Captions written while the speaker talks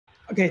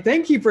Okay,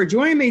 thank you for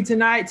joining me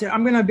tonight.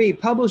 I'm going to be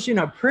publishing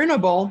a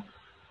printable.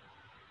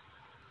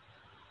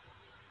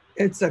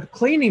 It's a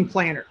cleaning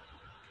planner.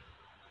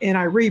 And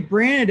I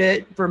rebranded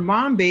it for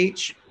Mom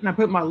Beach, and I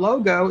put my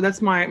logo.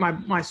 That's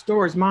my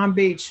store is Mom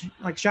Beach,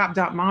 like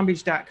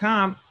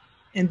shop.mombeach.com.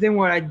 And then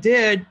what I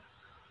did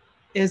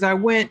is I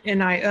went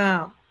and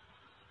I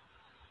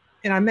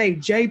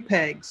made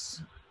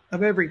JPEGs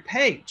of every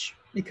page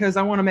because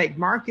I want to make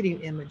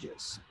marketing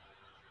images.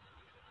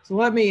 So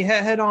let me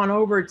head on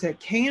over to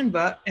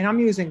Canva, and I'm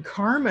using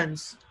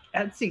Carmen's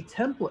Etsy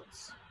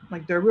templates.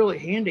 Like, they're really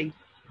handy.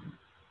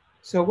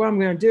 So what I'm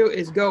going to do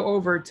is go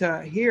over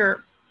to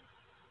here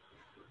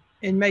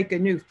and make a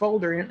new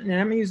folder, and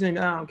I'm using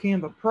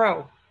Canva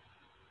Pro.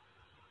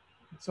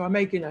 So I'm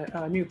making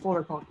a new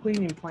folder called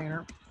Cleaning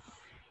Planner.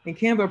 And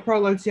Canva Pro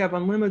lets you have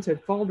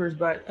unlimited folders,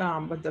 but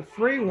the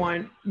free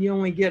one, you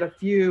only get a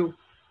few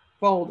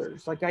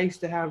folders. Like, I used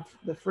to have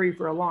the free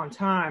for a long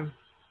time.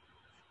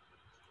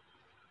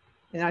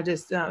 And I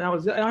just, I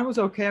was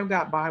okay. I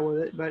got by with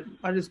it, but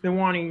I just been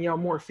wanting,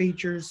 more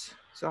features.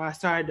 So I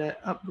decided to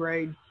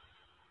upgrade.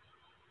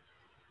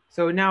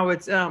 So now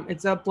it's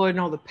uploading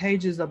all the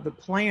pages of the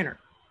planner.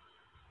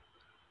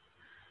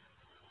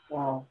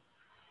 Wow.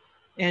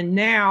 And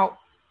now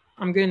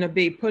I'm going to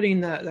be putting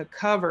the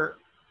cover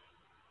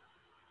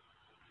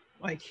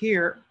like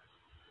here.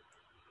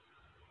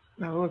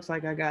 Now it looks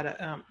like I got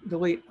to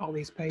delete all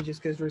these pages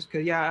because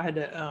yeah, I had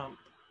to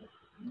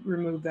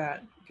remove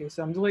that. Okay,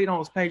 so I'm deleting all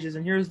those pages,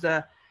 and here's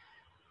the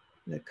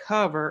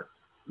cover.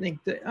 I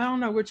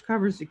don't know which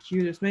cover is the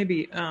cutest.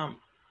 Maybe I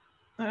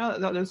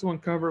thought this one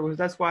cover was,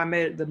 that's why I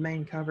made it the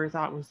main cover. I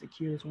thought it was the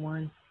cutest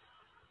one.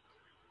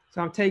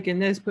 So I'm taking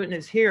this, putting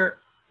this here.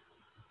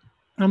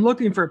 I'm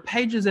looking for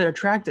pages that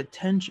attract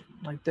attention,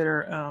 like that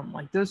are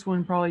like this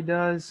one probably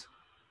does.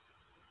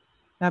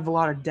 Have a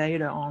lot of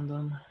data on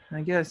them.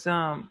 I guess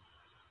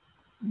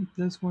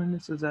this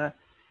one, I'm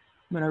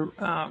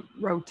gonna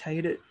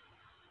rotate it.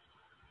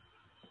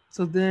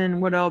 So then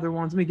what other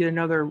ones? Let me get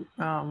another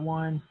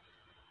one.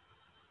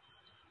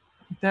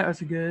 That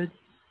was good.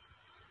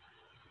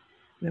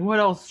 Then what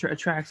else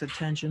attracts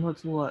attention?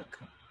 Let's look.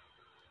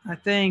 I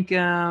think,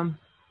 yeah,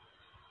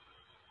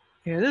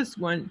 this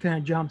one kind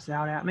of jumps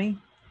out at me.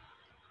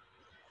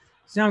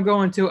 So now I'm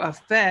going to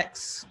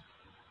effects,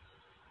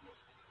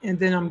 and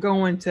then I'm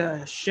going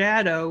to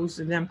shadows,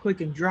 and then I'm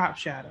clicking drop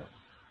shadow.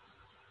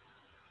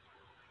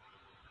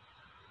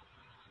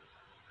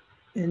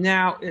 And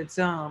now it's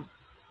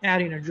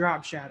adding a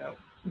drop shadow.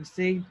 You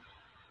see?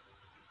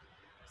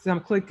 So I'm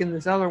clicking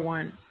this other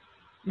one,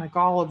 like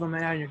all of them,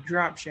 and adding a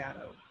drop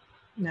shadow.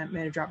 And that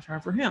made a drop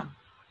shadow for him.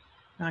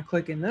 Now I'm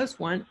clicking this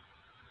one,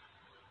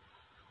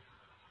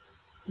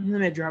 and then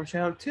made a drop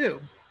shadow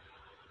too.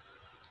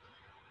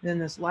 Then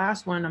this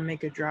last one, I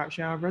make a drop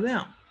shadow for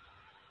them.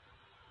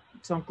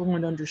 So I'm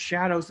going under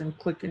shadows and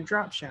clicking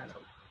drop shadow.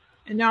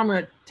 And now I'm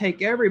going to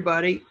take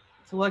everybody,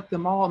 select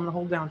them all, I'm going to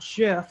hold down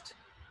shift,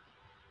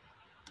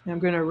 and I'm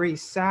going to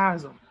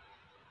resize them.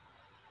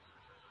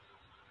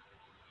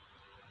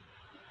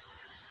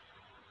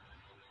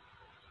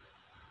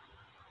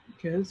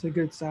 Okay, this is a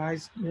good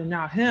size. And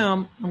now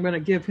him, I'm going to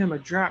give him a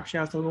drop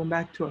shadow. So I'm going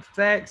back to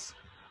effects,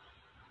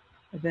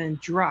 and then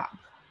drop.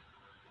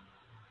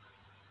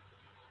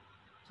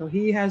 So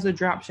he has a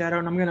drop shadow,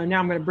 and I'm going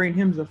to bring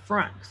him to the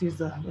front because he's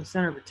the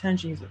center of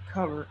attention. He's the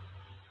cover.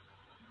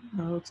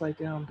 It looks like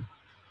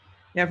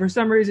yeah, for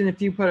some reason,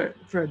 if you put it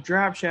for a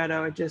drop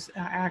shadow, it just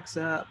acts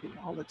up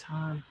all the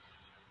time.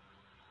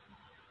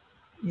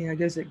 Yeah, I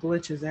guess it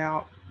glitches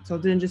out. So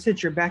then just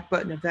hit your back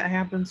button if that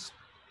happens.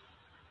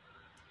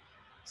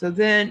 So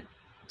then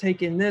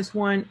taking this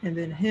one and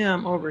then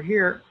him over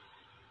here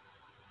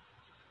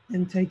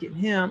and taking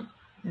him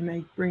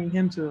and bringing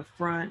him to the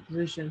front,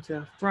 position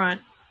to front,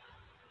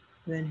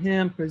 then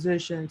him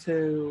position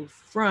to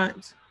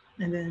front,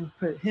 and then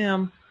put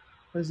him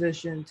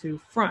position to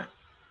front.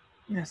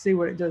 Now see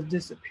what it does,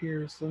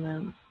 disappears. So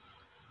then,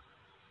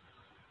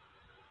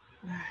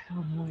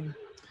 how annoying.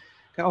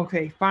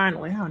 Okay,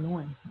 finally, how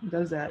annoying. It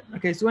does that.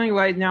 Okay, so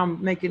anyway, now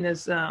I'm making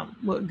this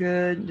look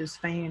good, just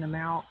fanning them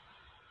out.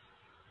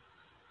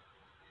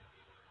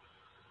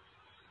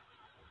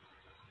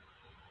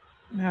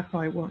 That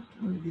probably won't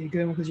be a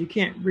good one because you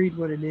can't read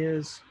what it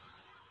is.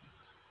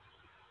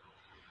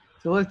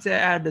 So let's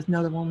add this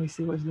another one. We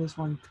see what's this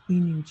one,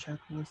 cleaning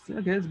checklist.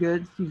 Okay, that's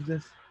good. Let's use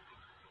this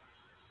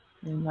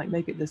and like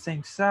make it the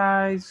same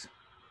size.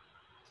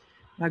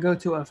 I go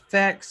to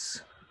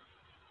effects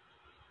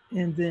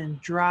and then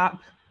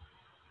drop.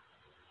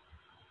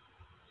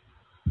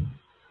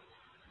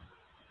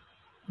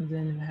 And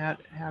then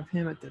have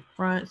him at the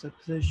front, so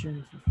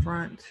position for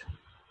front.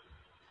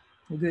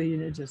 Well, good, you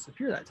didn't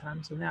disappear that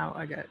time. So now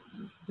I got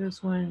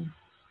this one,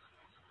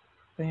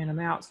 fan them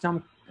out.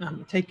 So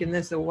I'm taking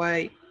this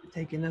away,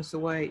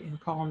 and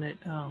calling it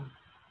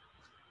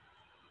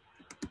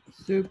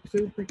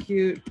super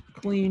cute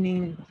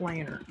cleaning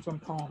planner. So I'm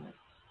calling it.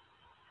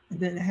 And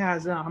then it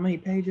has how many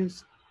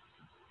pages?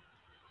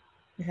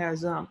 It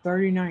has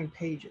 39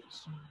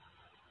 pages.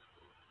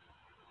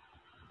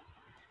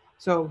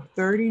 So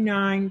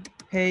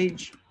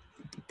 39-page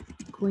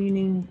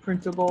cleaning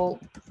printable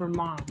for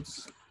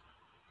moms.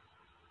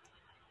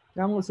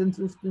 Download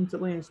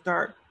instantly and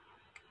start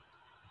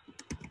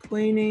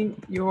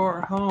cleaning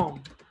your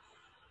home.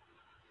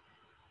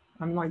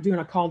 I'm like doing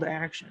a call to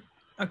action.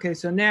 Okay,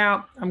 so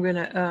now I'm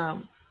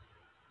gonna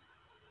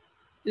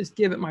just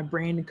give it my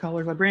branding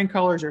colors. My brand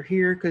colors are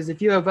here because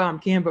if you have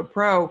Canva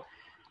Pro,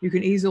 you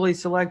can easily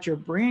select your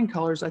brand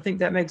colors. I think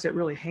that makes it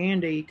really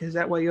handy because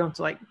that way you don't have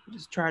to like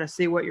just try to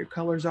see what your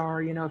colors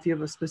are. You know, if you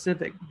have a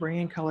specific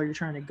brand color you're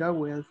trying to go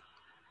with.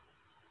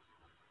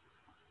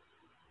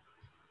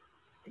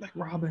 Like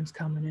Robin's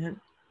coming in.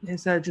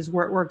 Instead, it just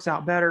works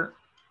out better.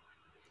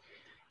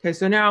 Okay,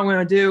 so now what I'm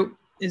going to do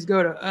is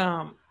go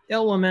to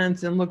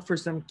elements and look for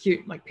some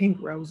cute like pink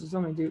roses.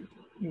 I'm going to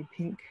do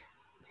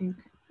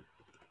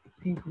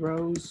pink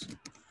rose.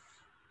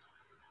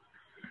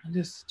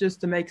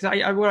 Just to make,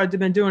 what I've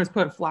been doing is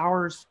put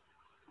flowers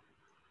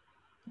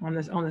on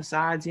the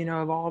sides, you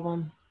know, of all of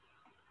them,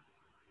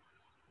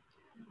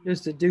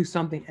 just to do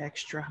something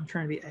extra. I'm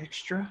trying to be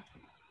extra.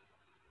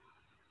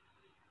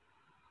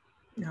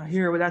 Now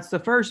here, well, that's the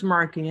first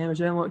marketing image.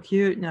 It doesn't look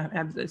cute. Now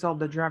it's all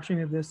the drop stream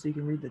of this so you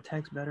can read the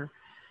text better.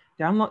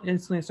 Download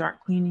instantly and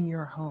start cleaning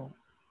your home.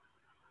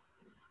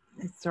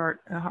 Start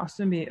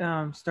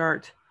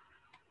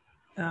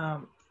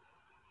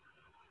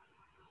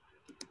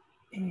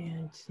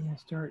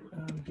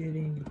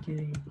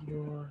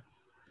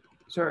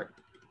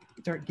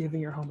giving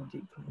your home a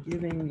deep clean.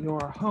 Giving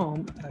your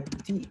home a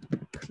deep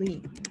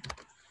clean. I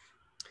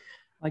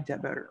like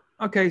that better.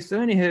 Okay, so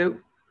anywho,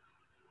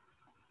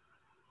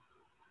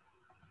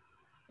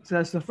 so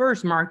that's the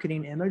first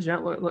marketing image.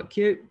 That look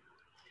cute.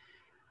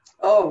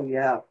 Oh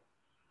yeah.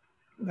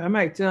 I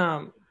might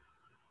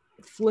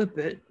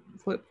flip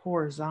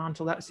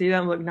horizontal. That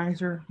look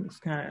nicer. It's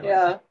kind of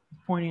like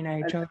pointing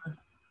at each other.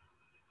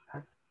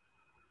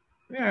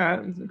 Yeah,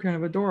 it's kind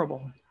of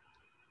adorable.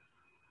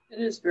 It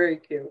is very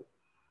cute.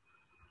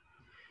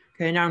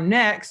 Okay, now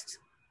next,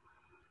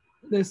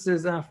 this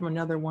is from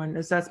another one.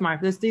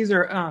 These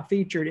are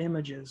featured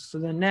images. So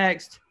the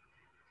next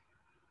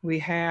we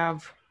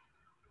have,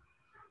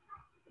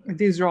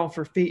 these are all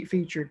for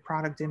featured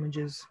product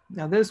images.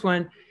 Now this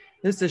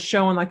is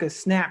showing like a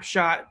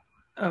snapshot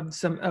of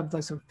some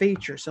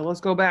features. So let's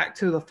go back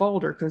to the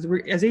folder because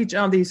as each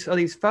of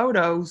these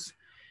photos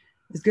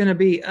is going to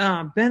be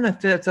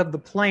benefits of the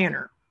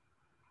planner,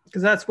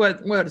 because that's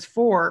what it's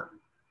for.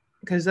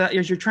 Because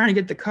as you're trying to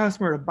get the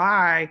customer to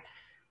buy,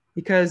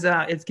 because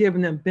it's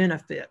giving them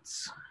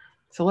benefits.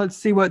 So let's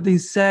see what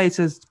these say. It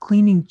says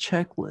cleaning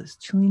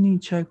checklist. Cleaning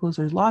checklist.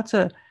 There's lots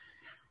of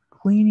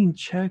cleaning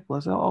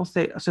checklists. I'll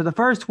say so. The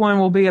first one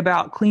will be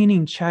about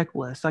cleaning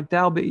checklists. Like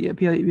that'll be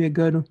a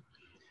good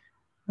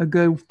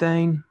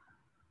thing.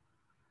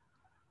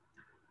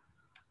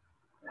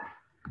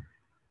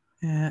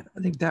 And I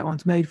think that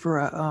one's made for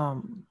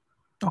a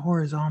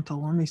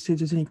horizontal. Let me see if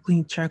there's any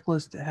clean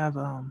checklists to have.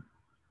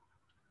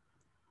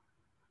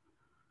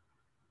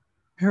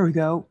 Here we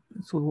go.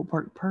 This will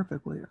work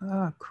perfectly.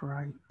 Ah,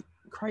 cripe.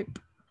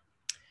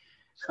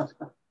 What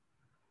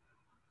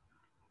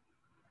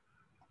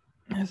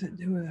does it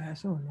do with that?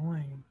 It's so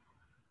annoying.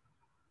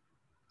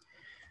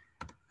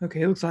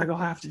 Okay, it looks like I'll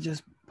have to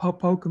just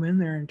poke them in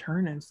there and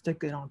turn it and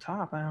stick it on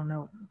top. I don't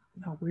know.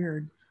 How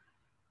weird.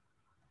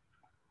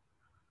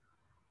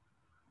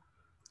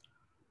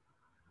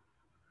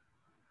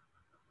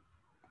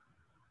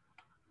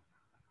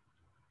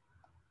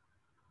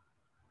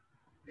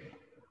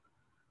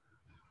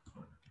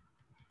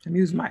 I'm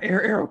using my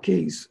arrow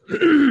keys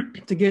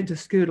to get to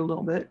scoot a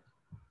little bit.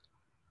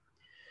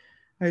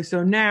 Okay,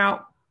 so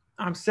now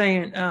I'm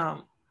saying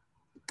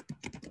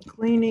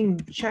cleaning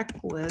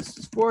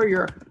checklists for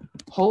your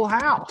whole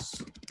house.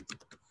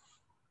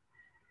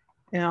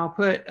 And I'll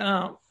put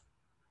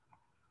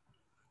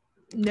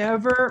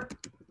never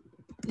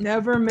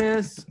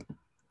miss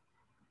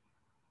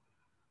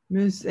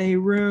a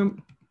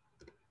room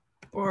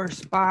or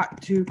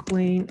spot to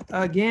clean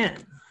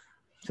again.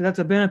 So that's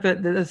a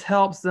benefit that this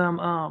helps them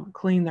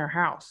clean their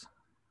house.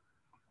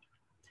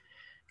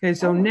 Okay,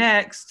 so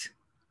next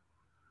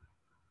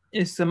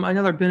is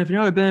another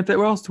benefit.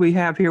 What else do we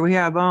have here? We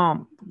have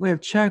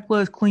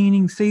checklist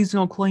cleaning,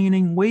 seasonal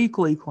cleaning,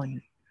 weekly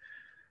cleaning,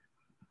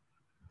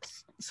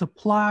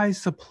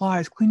 supplies,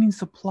 cleaning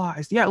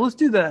supplies. Yeah, let's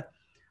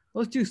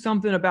do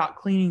something about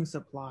cleaning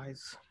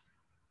supplies.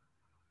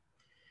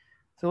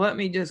 So let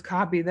me just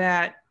copy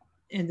that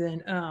and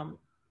then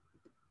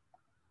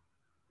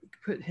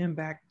put him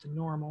back to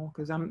normal,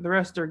 because the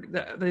rest are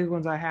the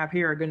ones I have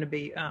here are going to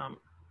be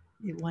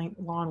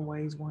lawn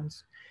ways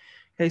ones.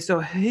 Okay,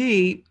 so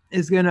he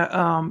is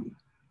gonna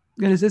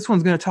this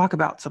one's gonna talk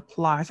about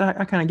supplies.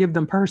 I kind of give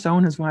them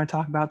personas when I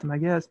talk about them, I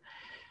guess.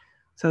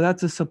 So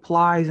that's the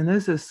supplies, and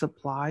this is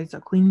supplies,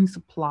 cleaning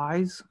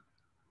supplies.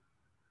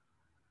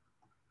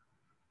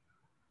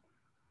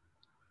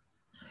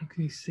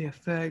 Okay, see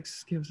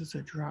effects gives us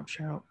a drop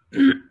shout.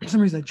 For some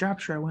reason, the drop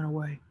shout went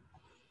away.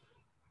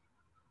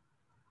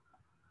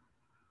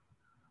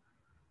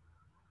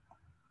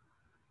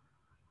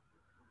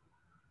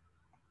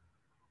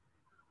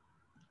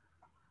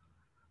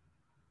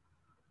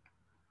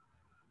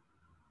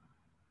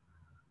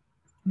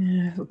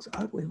 Yeah, it looks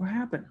ugly. What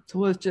happened? So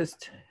let's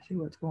just see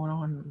what's going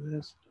on with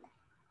this.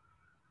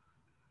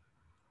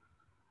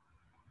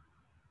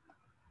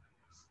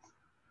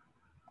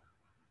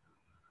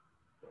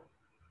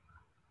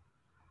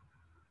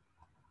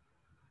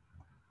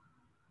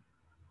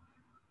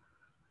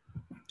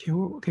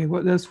 Okay,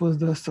 what this was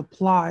the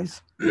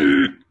supplies.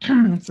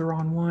 It's the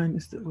wrong one.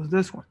 It was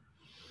this one.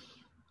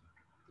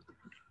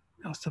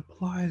 Now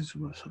supplies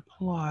was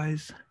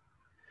supplies.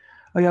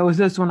 Oh yeah, it was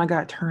this one. I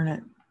got to turn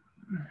it.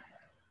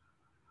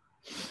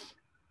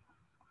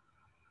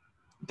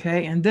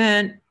 Okay, and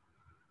then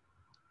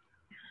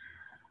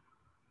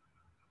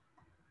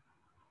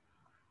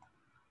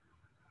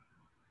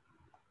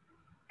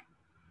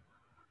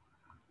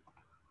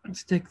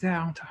stick that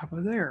on top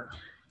of there.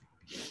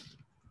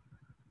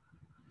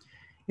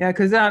 Yeah,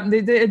 because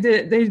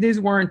these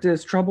weren't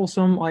as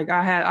troublesome. Like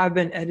I've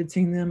been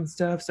editing them and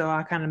stuff, so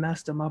I kind of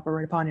messed them up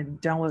already. Probably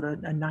need to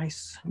download a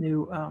nice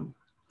new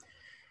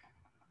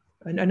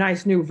a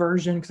nice new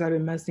version because I've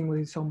been messing with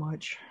these so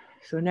much.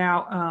 So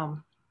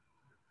now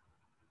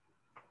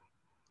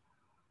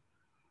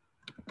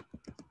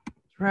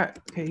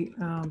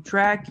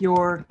track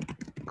your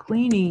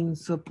cleaning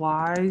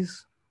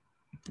supplies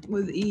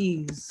with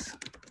ease.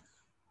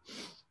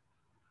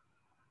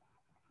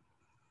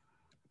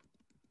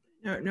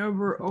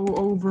 Never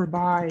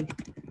overbuy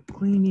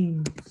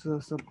cleaning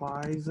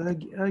supplies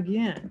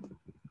again.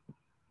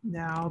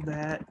 Now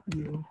that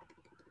you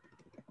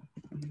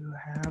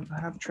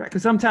have track,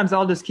 because sometimes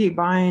I'll just keep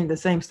buying the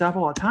same stuff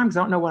all the time because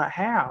I don't know what I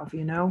have.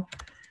 You know,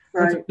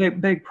 Right. that's a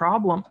big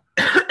problem.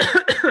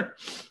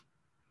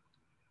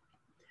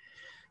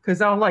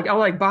 Because I'll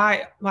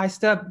buy my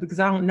stuff because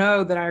I don't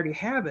know that I already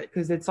have it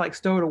because it's like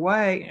stowed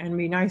away, and it'd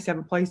be nice to have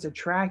a place to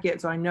track it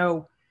so I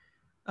know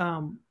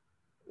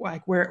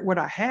like what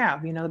I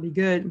have. You know, it'd be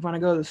good when I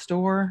go to the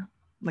store.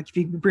 Like if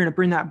you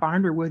bring that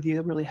binder with you,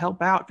 it'll really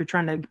help out if you're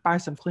trying to buy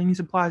some cleaning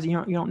supplies. You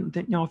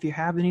don't know if you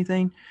have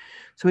anything.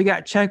 So we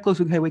got checklists.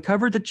 Okay, we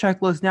covered the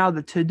checklist. Now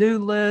the to-do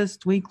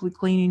list, weekly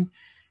cleaning,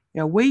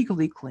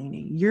 weekly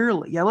cleaning,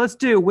 yearly. Yeah, let's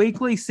do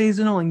weekly,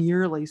 seasonal, and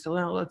yearly. So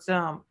now let's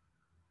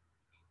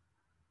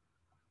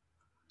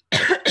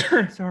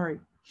sorry.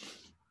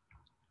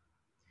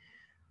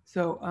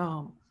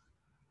 So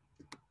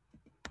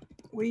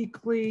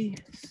weekly,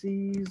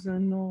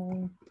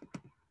 seasonal,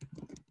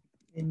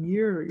 and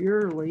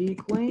yearly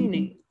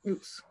cleaning.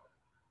 Oops.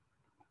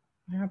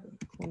 What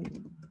happened?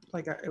 Cleaning.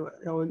 Like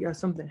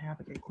something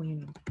happened at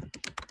cleaning.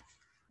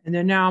 And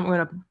then now I'm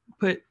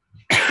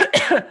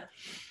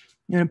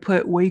gonna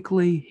put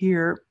weekly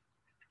here,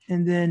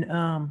 and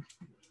then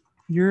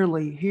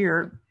yearly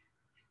here.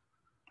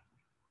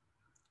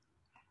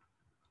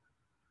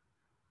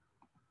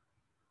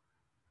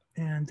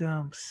 And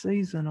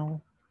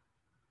seasonal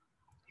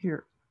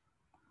here.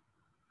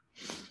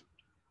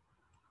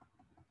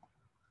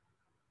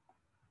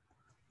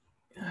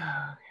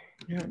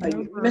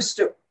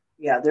 Mr.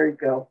 Yeah, there you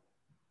go.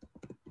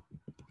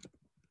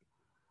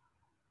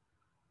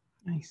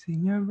 I see.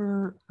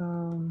 Never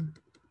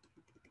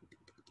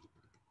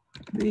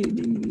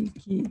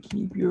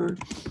keep your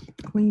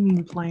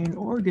cleaning plan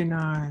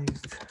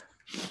organized.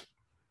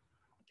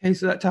 Okay,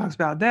 so that talks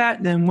about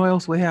that. Then what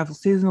else we have?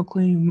 Seasonal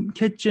cleaning,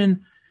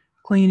 kitchen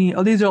cleaning.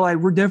 Oh, these are like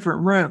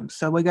different rooms.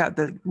 So we got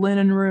the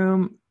linen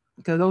room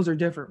because those are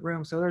different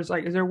rooms. So there's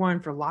like, is there one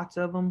for lots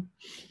of them?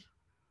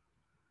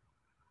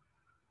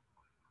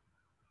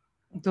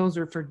 Those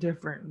are for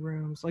different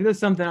rooms. Like this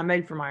is something I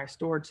made for my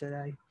store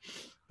today.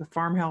 The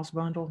farmhouse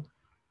bundle.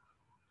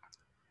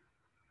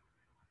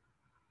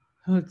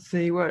 Let's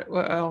see what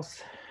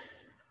else.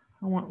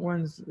 I want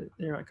ones that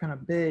they're like kind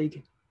of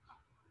big.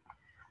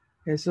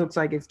 Okay, so it looks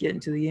like it's getting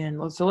to the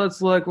end. So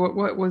let's look.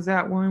 What was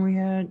that one we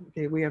had?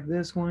 Okay, we have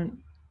this one.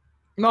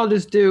 And I'll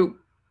just do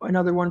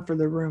another one for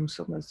the room.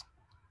 So let's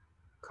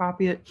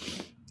copy it.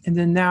 And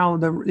then now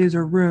these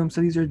are rooms.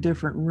 So these are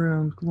different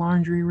rooms.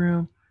 Laundry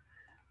room,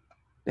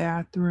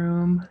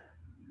 bathroom,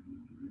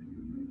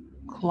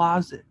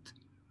 closet.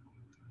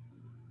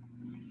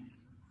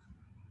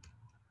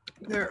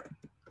 There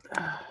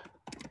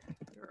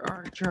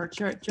are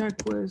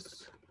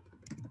checklists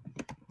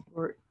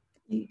for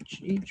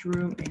each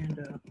room and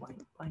a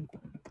blank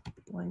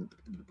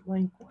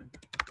one.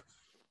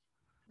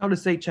 I'll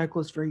just say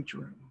checklist for each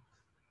room.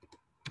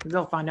 Because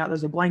they'll find out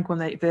there's a blank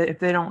one. If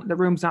they don't, the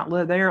room's not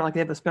lit there, like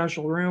they have a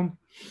special room,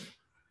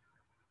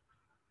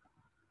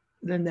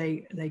 then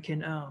they can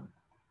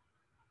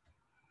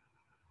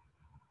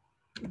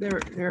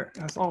there.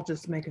 I'll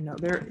just make a note.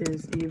 There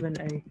is even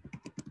a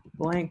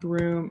blank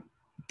room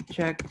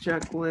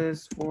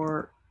checklist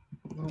for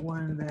the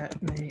one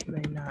that may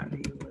not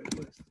be lit.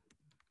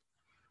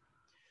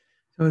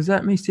 So does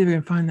that mean see if I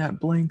can find that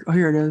blank? Oh,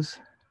 here it is.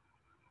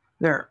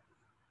 There.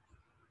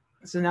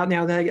 So now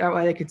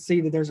they could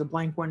see that there's a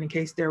blank one in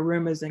case their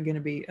room isn't going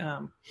to be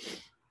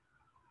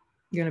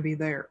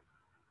there.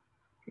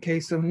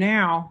 Okay, so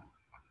now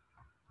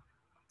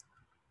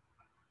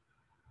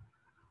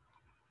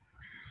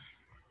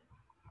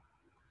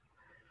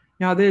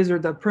these are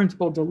the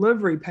printable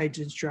delivery page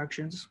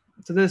instructions.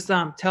 So this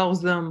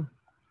tells them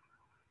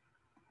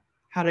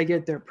how to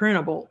get their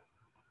printable.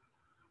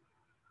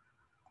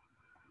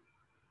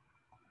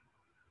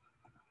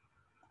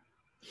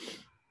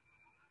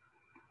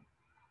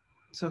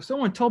 So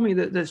someone told me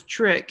that this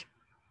trick,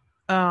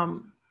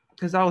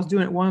 because I was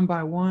doing it one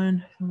by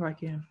one. I think I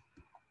can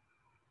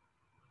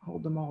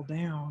hold them all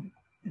down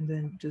and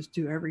then just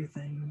do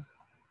everything.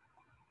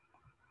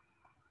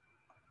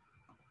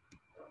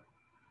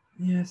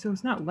 Yeah, so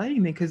it's not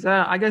letting me because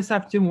I guess I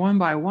have to do them one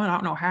by one. I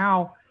don't know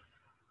how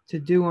to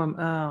do them.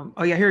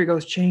 Oh yeah, here it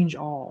goes. Change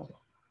all.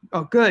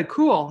 Oh, good,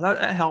 cool.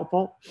 That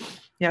helpful.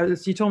 Yeah,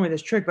 you told me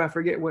this trick, but I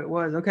forget what it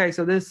was. Okay,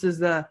 so this is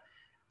the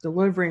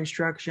delivery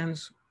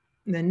instructions.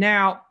 And then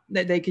now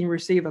that they can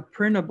receive a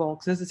printable,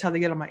 because this is how they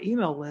get on my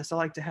email list. I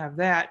like to have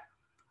that.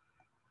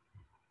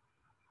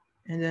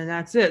 And then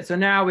that's it. So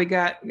now we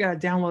got to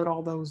download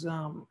all those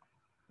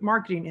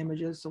marketing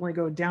images. So let me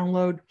go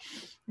download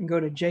and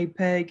go to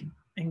JPEG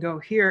and go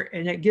here.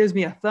 And it gives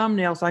me a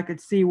thumbnail so I could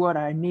see what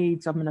I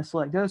need. So I'm going to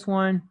select this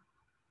one.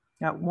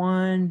 Got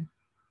one.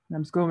 And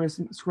I'm just going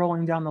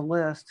scrolling down the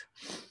list.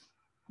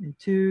 And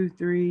 2,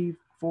 3,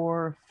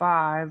 4,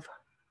 5.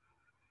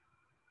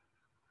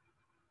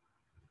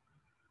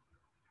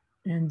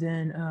 And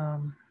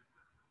then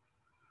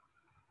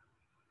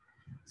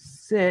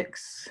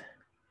 6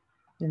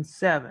 and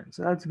 7.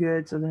 So that's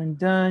good. So then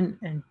done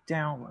and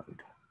download.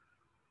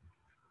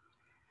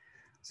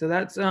 So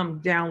that's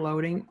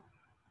downloading.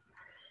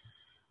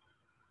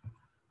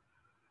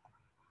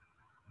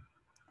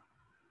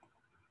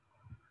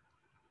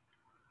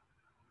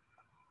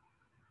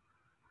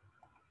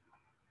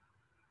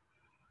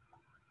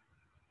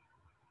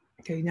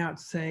 Okay, now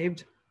it's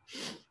saved.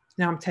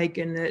 Now I'm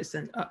taking this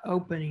and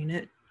opening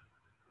it.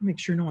 Make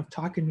sure no one's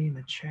talking to me in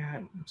the chat.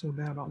 I'm so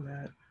bad about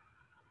that.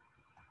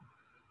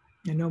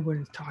 And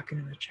nobody's talking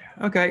in the chat.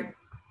 Okay.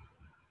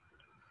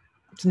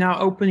 So now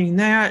opening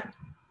that.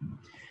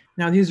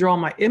 Now these are all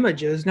my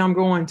images. Now I'm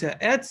going to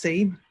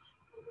Etsy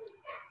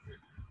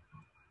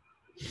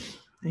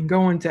and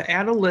going to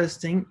add a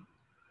listing.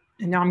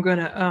 And now I'm going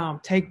to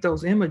take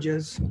those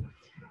images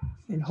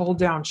and hold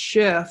down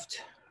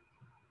Shift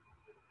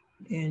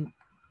and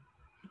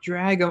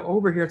drag them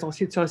over here until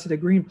I see the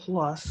green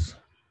plus.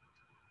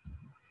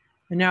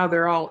 And now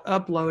they're all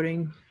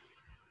uploading.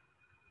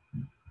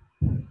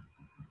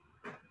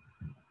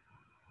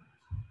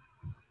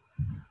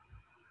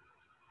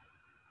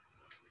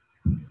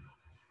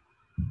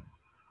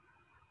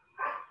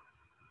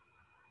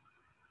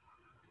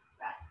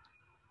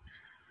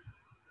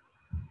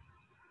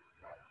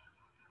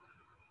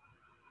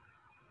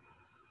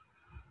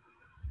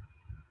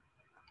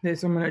 Okay,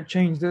 so I'm going to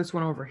change this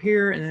one over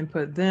here and then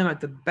put them at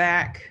the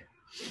back.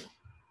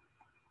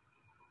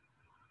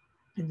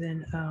 And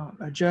then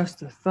adjust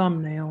the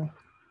thumbnail.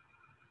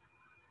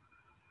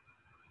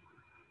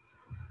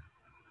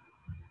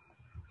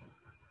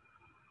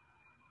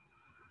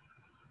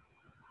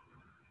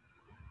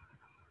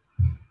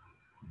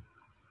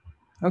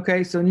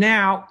 Okay, so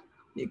now,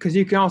 because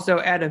you can also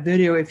add a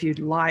video if you'd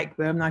like,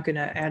 but I'm not going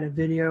to add a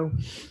video.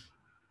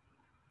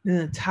 Then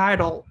the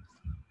title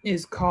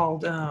is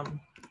called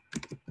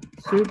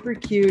Super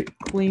Cute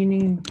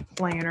Cleaning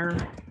Planner,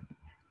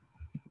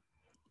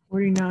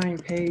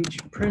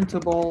 49-page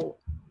printable,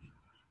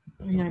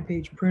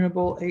 49-page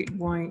printable,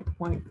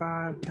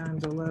 8.5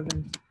 times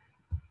 11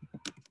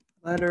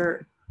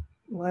 letter,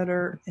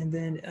 and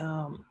then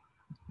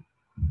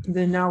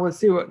now let's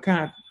see what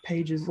kind of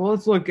pages. Well,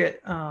 let's look at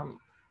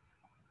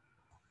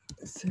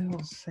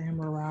Sales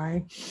Samurai.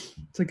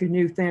 It's like a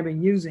new thing I've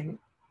been using.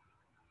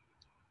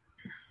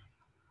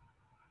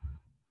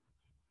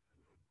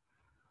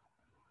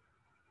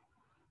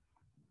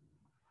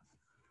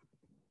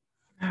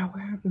 Now,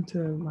 what happened to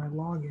my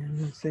login?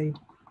 Let's see.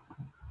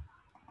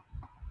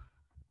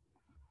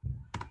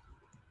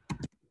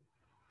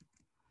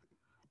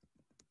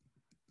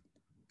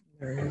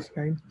 There it is,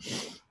 okay.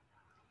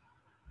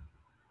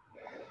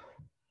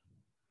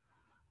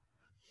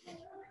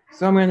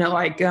 So I'm gonna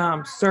like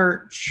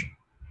search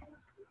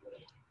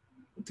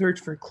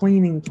for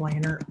cleaning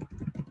planner.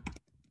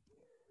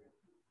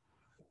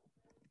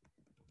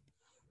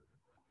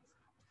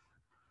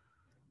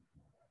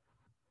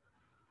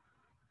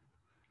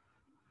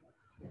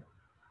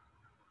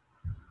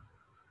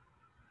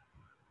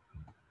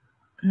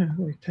 It's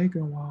really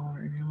taking a while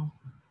right now.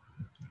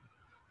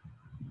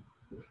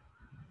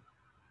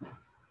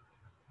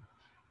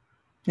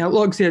 Now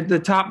look, see at the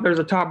top, there's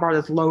a top bar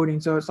that's loading,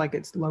 so it's like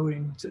it's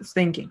loading, so it's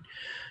thinking.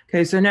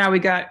 Okay, so now we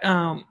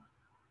got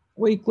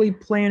weekly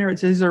planner. It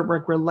says these are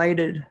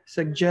related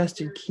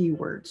suggested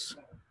keywords.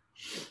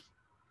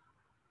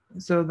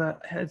 So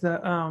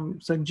the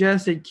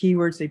suggested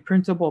keywords, the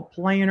printable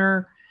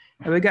planner,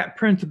 and we got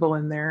printable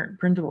in there,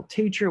 printable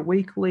teacher,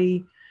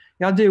 weekly.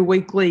 Y'all do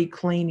weekly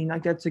cleaning,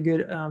 like that's a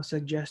good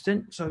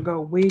suggestion. So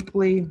go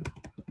weekly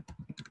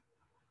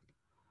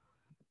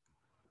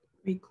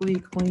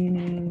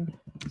cleaning,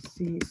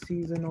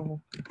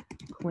 seasonal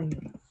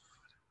cleaning.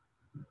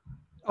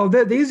 Oh,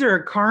 these are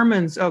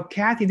Carmen's. Oh,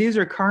 Kathy, these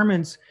are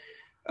Carmen's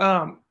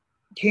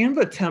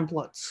Canva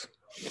templates.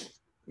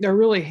 They're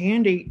really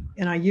handy,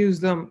 and I use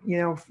them, you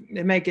know,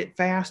 they make it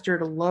faster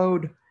to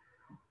load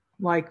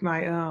like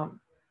my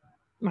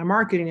my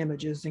marketing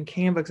images in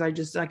Canva,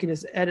 because I can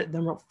just edit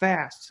them real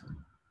fast.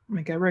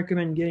 Like, I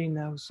recommend getting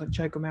those, so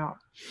check them out.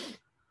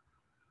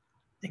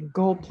 And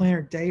goal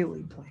planner,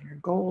 daily planner,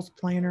 goals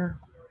planner,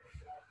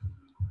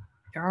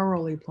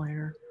 hourly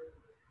planner.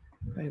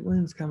 Right,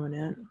 Lynn's coming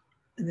in.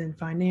 And then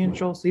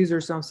financials. These are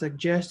some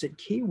suggested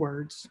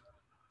keywords.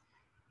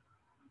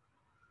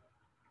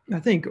 I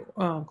think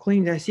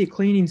I see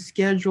cleaning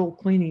schedule,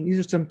 cleaning. These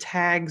are some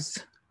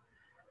tags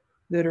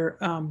that are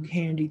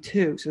handy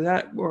too. So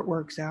that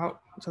works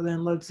out. So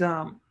then let's,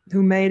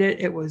 who made it?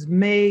 It was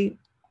me.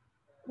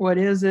 What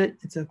is it?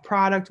 It's a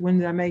product. When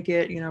did I make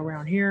it? You know,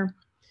 around here.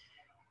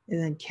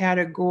 And then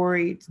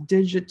category, it's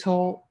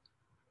digital.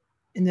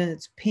 And then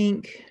it's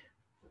pink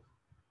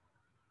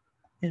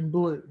and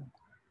blue.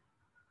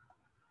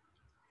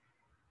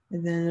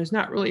 And then there's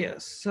not really a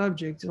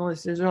subject,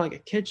 unless there's like a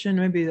kitchen.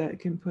 Maybe that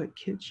can put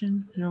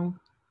kitchen, you know.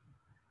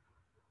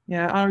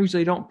 Yeah, I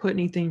usually don't put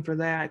anything for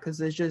that, because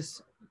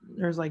there's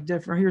like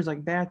different, here's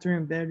like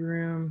bathroom,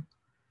 bedroom.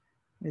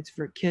 It's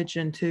for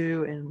kitchen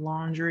too, and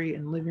laundry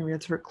and living room.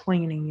 It's for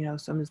cleaning, you know,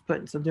 so I'm just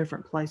putting some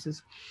different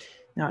places.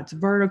 Now it's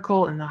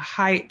vertical, and the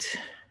height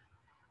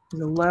is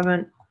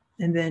 11,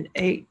 and then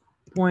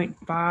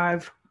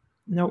 8.5.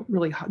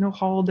 No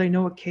holiday,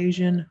 no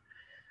occasion.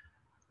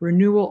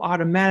 Renewal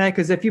automatic,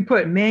 because if you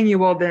put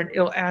manual, then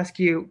it'll ask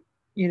you,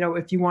 you know,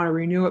 if you want to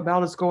renew it, but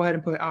I'll just go ahead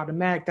and put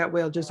automatic. That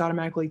way it'll just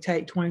automatically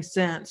take 20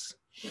 cents.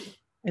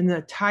 And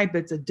the type,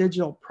 it's a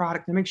digital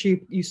product. And make sure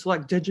you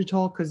select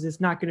digital, because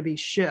it's not going to be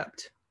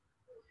shipped.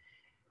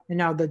 And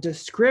now the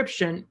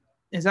description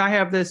is, I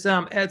have this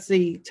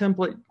Etsy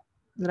template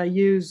that I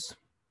use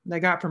that I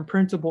got from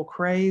Printable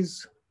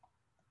Craze.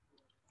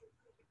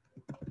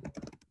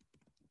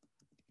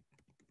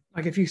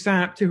 Like, if you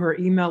sign up to her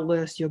email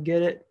list, you'll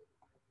get it.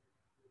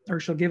 Or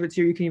she'll give it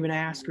to you. You can even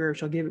ask her if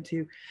she'll give it to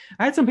you.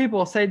 I had some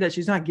people say that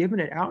she's not giving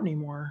it out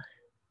anymore.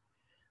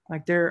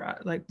 Like,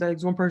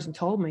 one person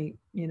told me,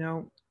 you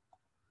know,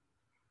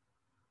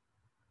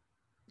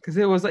 because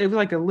it was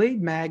like a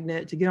lead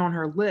magnet to get on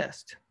her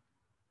list.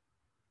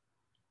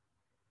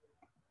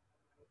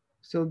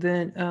 So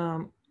then,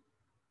 oh,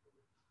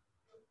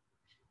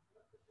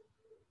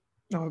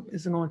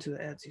 it's going to the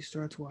Etsy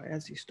store. That's why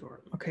Etsy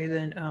store. Okay,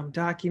 then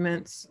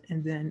documents,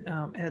 and then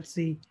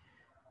Etsy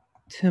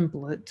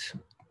template.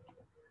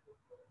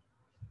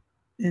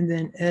 And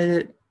then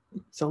edit,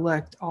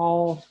 select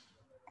all,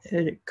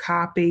 edit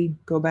copy,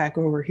 go back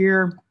over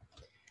here,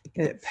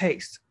 edit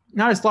paste.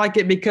 Now I just like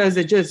it because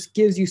it just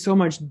gives you so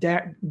much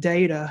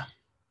data.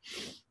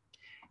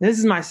 This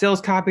is my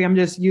sales copy. I'm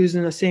just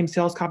using the same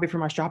sales copy for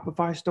my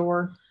Shopify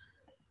store.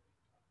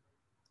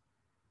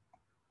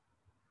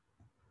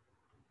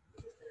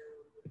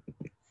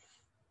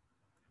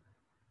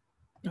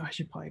 Oh, I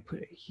should probably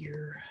put it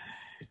here.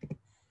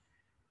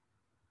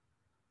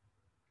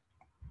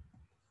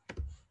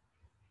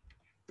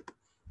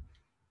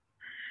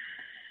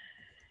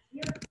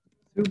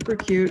 Super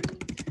cute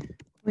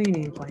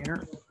cleaning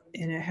planner,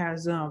 and it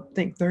has I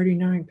think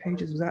 39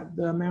 pages. Was that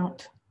the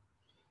amount?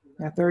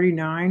 Yeah,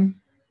 39.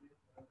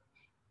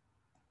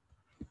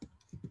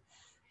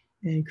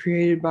 And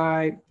created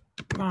by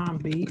Palm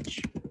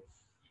Beach.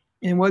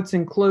 And what's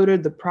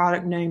included? The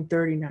product name,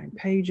 39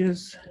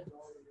 pages.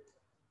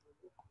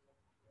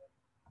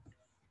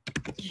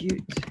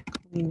 Cute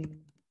cleaning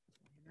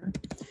planner.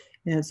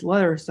 And it's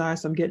letter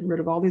size, so I'm getting rid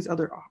of all these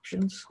other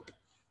options.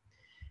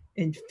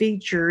 And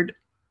featured,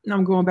 and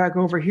I'm going back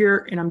over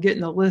here and I'm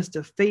getting a list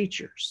of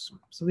features.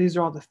 So these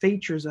are all the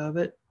features of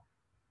it.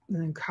 And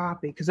then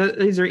copy, because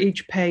these are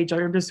each page.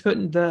 I'm just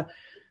putting the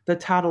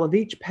title of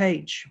each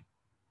page.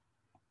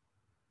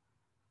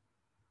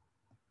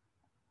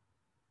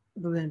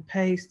 And then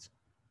paste.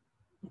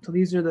 So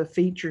these are the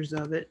features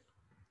of it.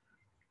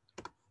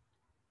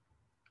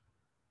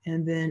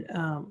 And then,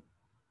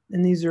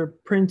 and these are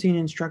printing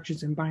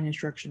instructions and buying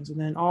instructions. And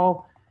then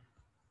all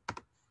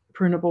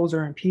printables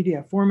are in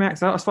PDF format.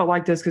 So I also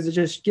like this because it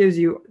just gives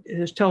you, it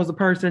just tells the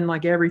person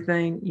like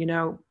everything, you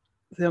know,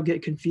 they'll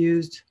get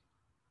confused.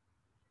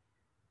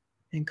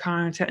 And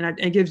contact, and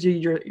it gives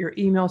you your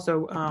email.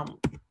 So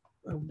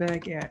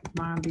back at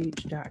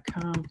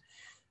mombeach.com.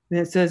 And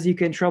it says you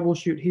can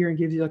troubleshoot here and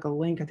gives you like a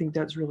link. I think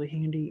that's really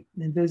handy.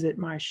 And then visit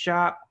my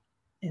shop.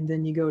 And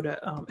then you go to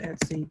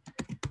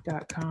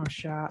etsy.com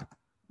shop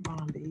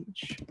Palm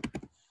Beach.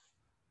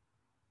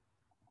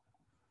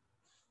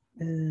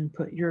 And then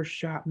put your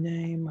shop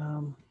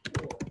name.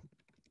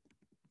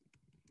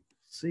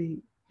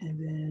 See, and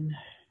then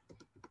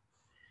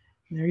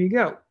there you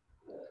go.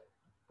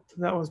 So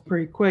that was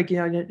pretty quick. You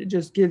know, it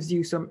just gives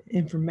you some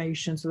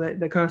information so that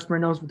the customer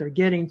knows what they're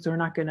getting. So they're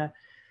not going to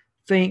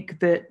think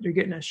that they're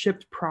getting a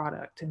shipped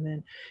product. And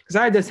then, because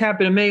I had this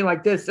happen to me,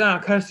 like this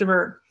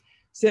customer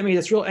sent me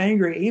this real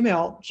angry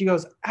email. She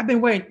goes, I've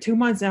been waiting 2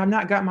 months and I've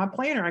not got my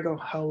planner. I go,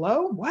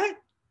 hello, what?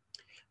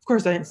 Of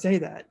course, I didn't say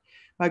that.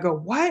 I go,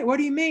 what? What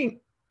do you mean?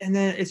 And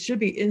then it should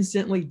be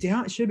instantly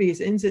down. It should be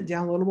an instant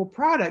downloadable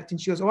product. And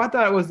she goes, oh, I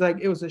thought it was like,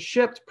 it was a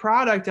shipped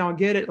product. I'll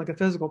get it like a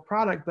physical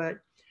product, but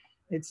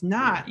it's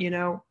not, you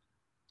know.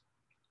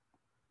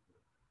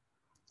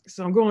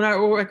 So I'm going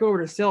out back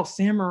over to Sell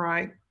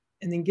Samurai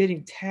and then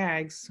getting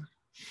tags.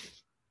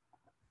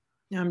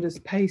 Now I'm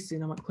just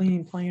pasting. I'm a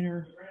cleaning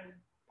planner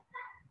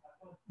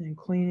and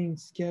cleaning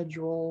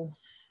schedule.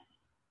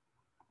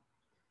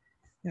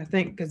 I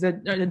think because I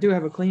do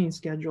have a cleaning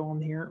schedule on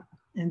here.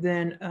 And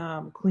then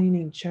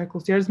cleaning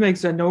checklist. Yeah, it just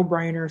makes a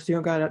no-brainer, so you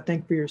don't got to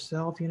think for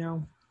yourself, you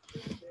know.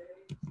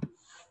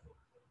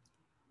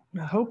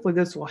 Now, hopefully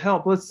this will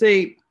help. Let's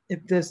see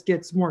if this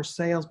gets more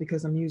sales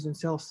because I'm using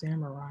Sell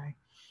Samurai.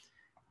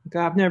 Okay,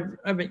 I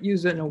haven't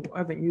used it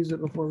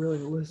before really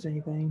to list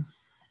anything.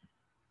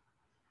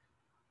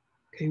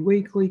 Okay,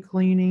 weekly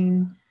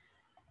cleaning.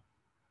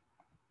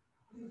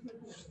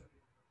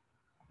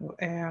 We'll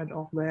add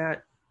all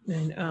that.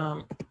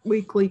 And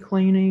weekly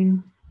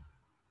cleaning.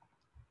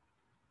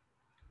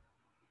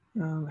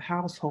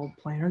 Household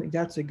planner. I think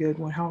that's a good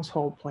one.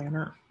 Household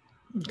planner.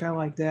 Okay, I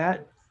like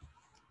that.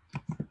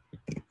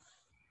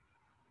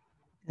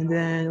 And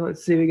then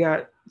let's see, we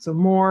got some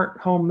more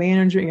home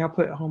management. Yeah, I'll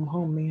put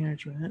home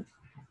management.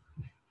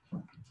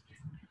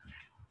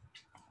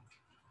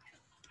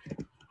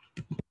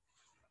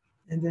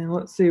 And then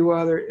let's see what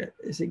other,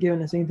 is it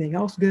giving us anything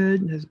else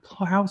good? There's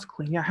house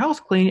cleaning. Yeah, house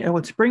cleaning. And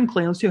with spring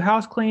cleaning, let's do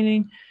house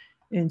cleaning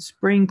and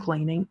spring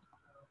cleaning.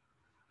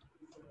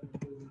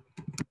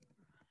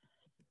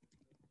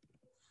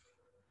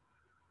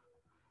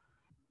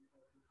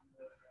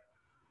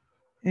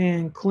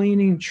 And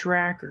cleaning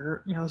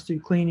tracker. You know, let's do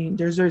cleaning.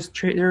 There's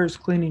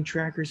cleaning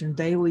trackers and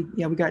daily.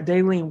 Yeah, we got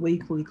daily and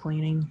weekly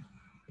cleaning.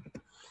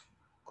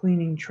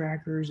 Cleaning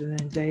trackers and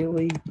then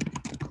daily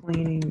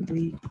cleaning,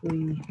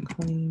 weekly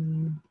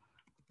cleaning,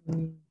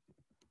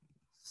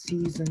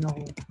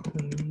 seasonal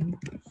cleaning.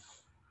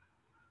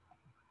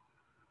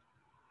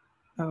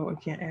 Oh, I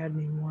can't add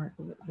any more.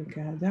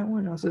 Okay, that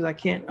one. Oh, says I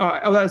can't.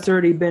 Oh, that's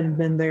already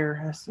been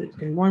there. That's it.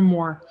 Okay, one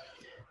more.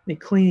 The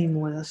cleaning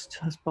list.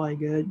 That's probably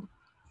good.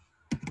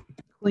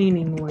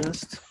 Cleaning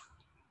list.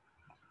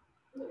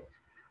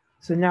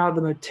 So now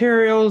the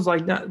materials,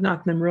 like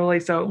nothing really.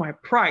 So my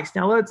price.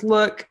 Now let's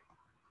look.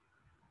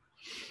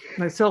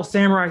 I Sell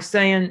Samurai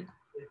saying,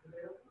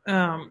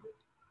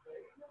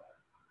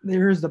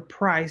 there's the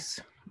price.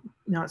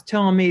 Now it's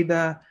telling me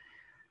the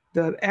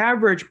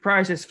average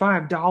price is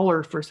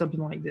 $5 for something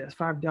like this,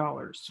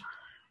 $5.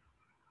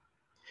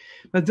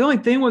 But the only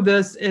thing with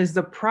this is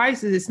the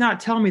price is, it's not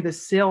telling me the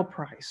sale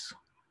price.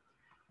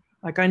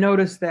 Like I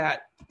noticed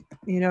that,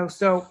 you know,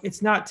 so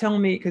it's not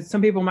telling me, because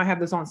some people might have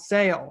this on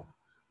sale.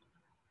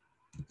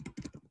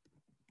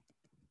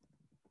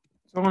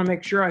 So I want to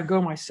make sure I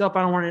go myself.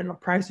 I don't want it in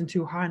pricing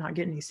too high, not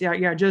getting any sale.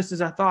 Yeah, just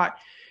as I thought.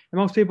 And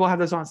most people have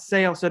this on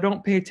sale, so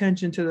don't pay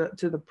attention to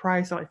the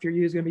price if you're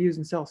going to be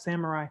using Sell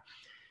Samurai.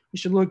 You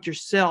should look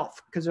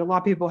yourself because a lot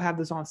of people have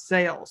this on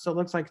sale. So it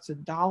looks like it's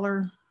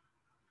 $1.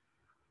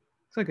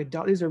 It's like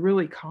 $1. These are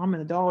really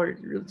common. It's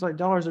like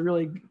 $1 a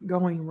really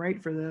going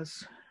rate for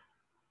this.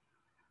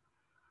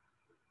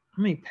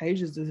 How many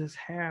pages does this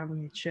have? Let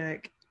me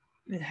check.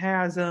 It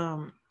has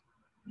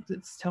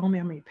it's telling me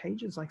how many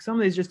pages. Like some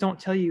of these just don't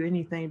tell you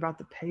anything about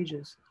the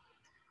pages.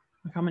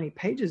 Like how many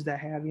pages that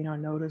have, you know,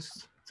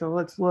 notice. So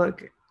let's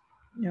look.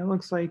 You know, it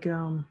looks like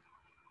yeah,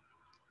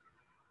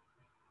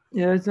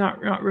 it's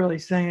not really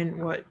saying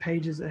what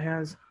pages it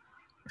has,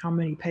 how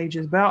many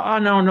pages. But I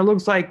know, and it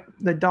looks like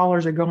the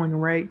 $1 a going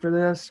rate for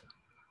this.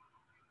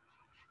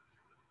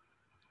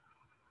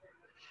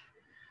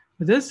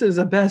 But this is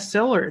a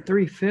bestseller at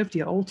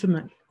 $3.50.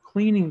 Ultimate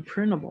cleaning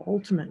printable.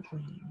 Ultimate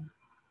cleaning.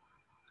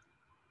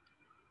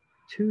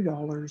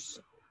 $2.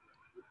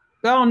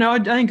 Oh no, I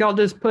think I'll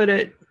just put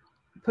it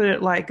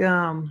like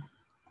I'll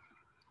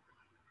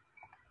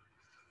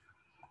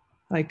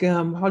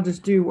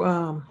just do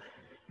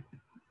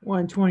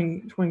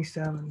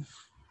 120.27.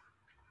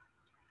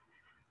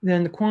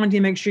 Then the quantity,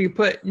 make sure you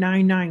put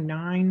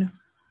 999.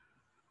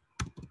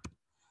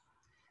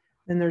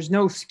 Then there's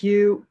no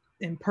SKU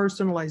and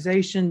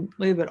personalization,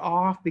 leave it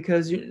off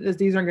because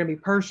these aren't going to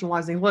be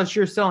personalizing unless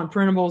you're selling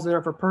printables that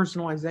are for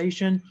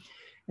personalization.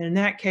 And in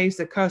that case,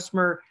 the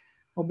customer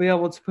will be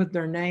able to put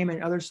their name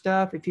and other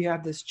stuff. If you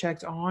have this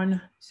checked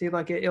on, see,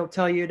 like it'll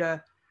tell you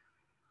to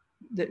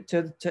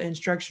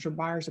instructions for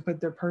buyers to put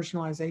their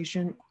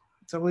personalization.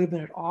 So leaving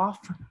it off.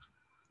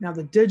 Now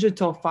the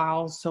digital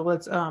files. So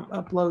let's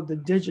upload the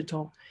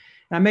digital.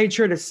 And I made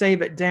sure to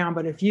save it down,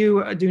 but if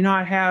you do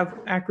not have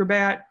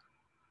Acrobat,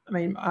 I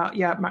mean,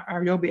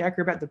 Adobe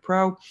Acrobat the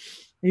Pro,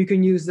 you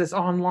can use this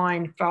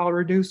online file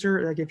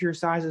reducer. Like if your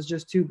size is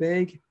just too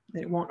big,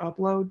 it won't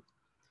upload.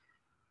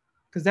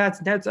 Because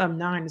that's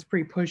 9. It's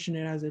pretty pushing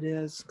it as it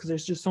is because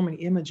there's just so many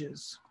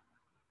images.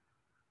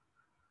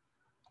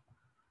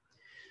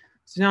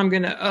 So now I'm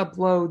going to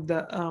upload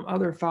the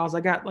other files.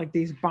 I got like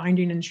these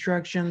binding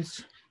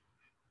instructions.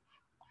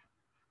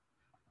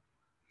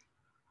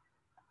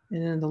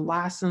 And then the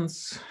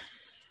license.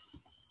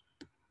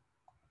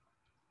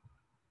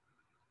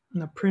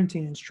 and the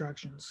printing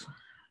instructions.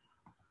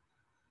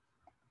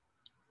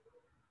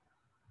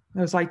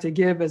 It's like to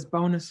give as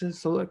bonuses.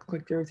 So look,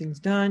 click everything's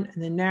done.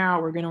 And then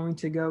now we're going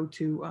to go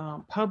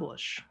to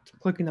publish. So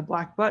clicking the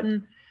black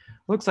button.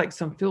 Looks like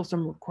some fields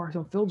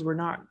were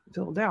not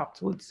filled out.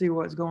 So let's see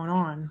what's going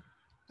on.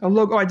 Oh,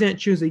 look, I didn't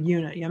choose a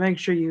unit. Yeah, make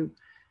sure you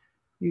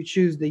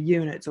choose the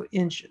unit. So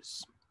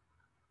inches.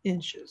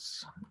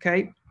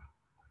 Okay.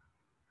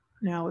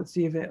 Now let's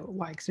see if it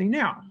likes me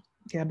now.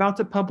 Okay, about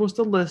to publish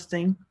the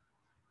listing.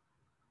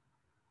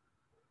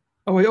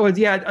 Oh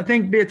yeah, I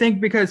think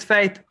because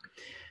Faith,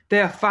 they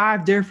have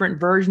 5 different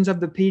versions of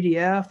the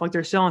PDF, like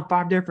they're selling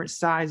 5 different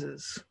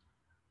sizes.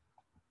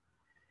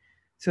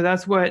 So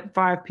that's what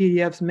 5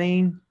 PDFs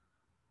mean.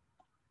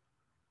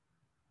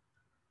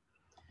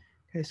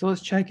 Okay, so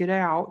let's check it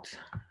out.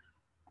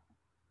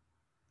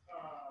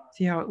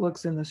 See how it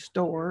looks in the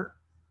store.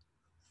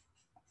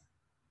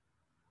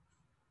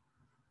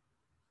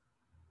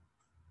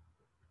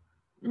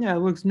 Yeah, it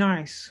looks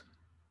nice.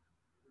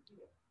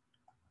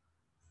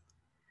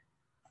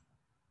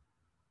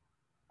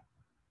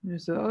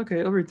 So,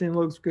 okay, everything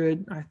looks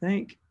good, I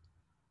think.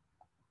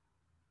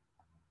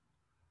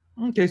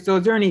 Okay, so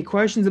is there any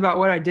questions about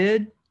what I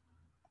did?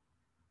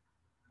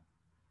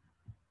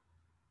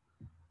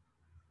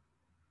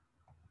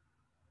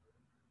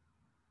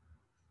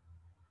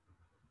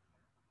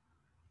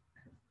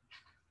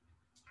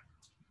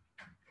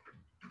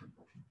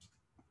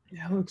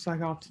 Yeah, it looks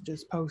like I'll have to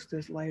just post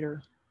this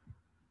later.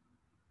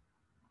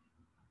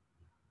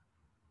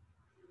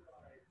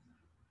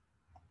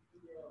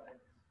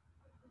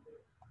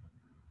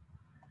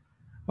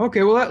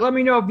 Okay, well, let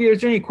me know if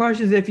there's any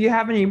questions. If you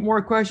have any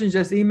more questions,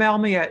 just email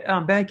me at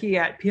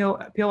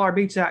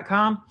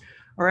becky@plrbeach.com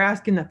or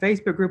ask in the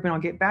Facebook group and I'll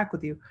get back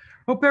with you.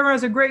 Hope everyone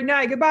has a great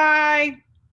night. Goodbye.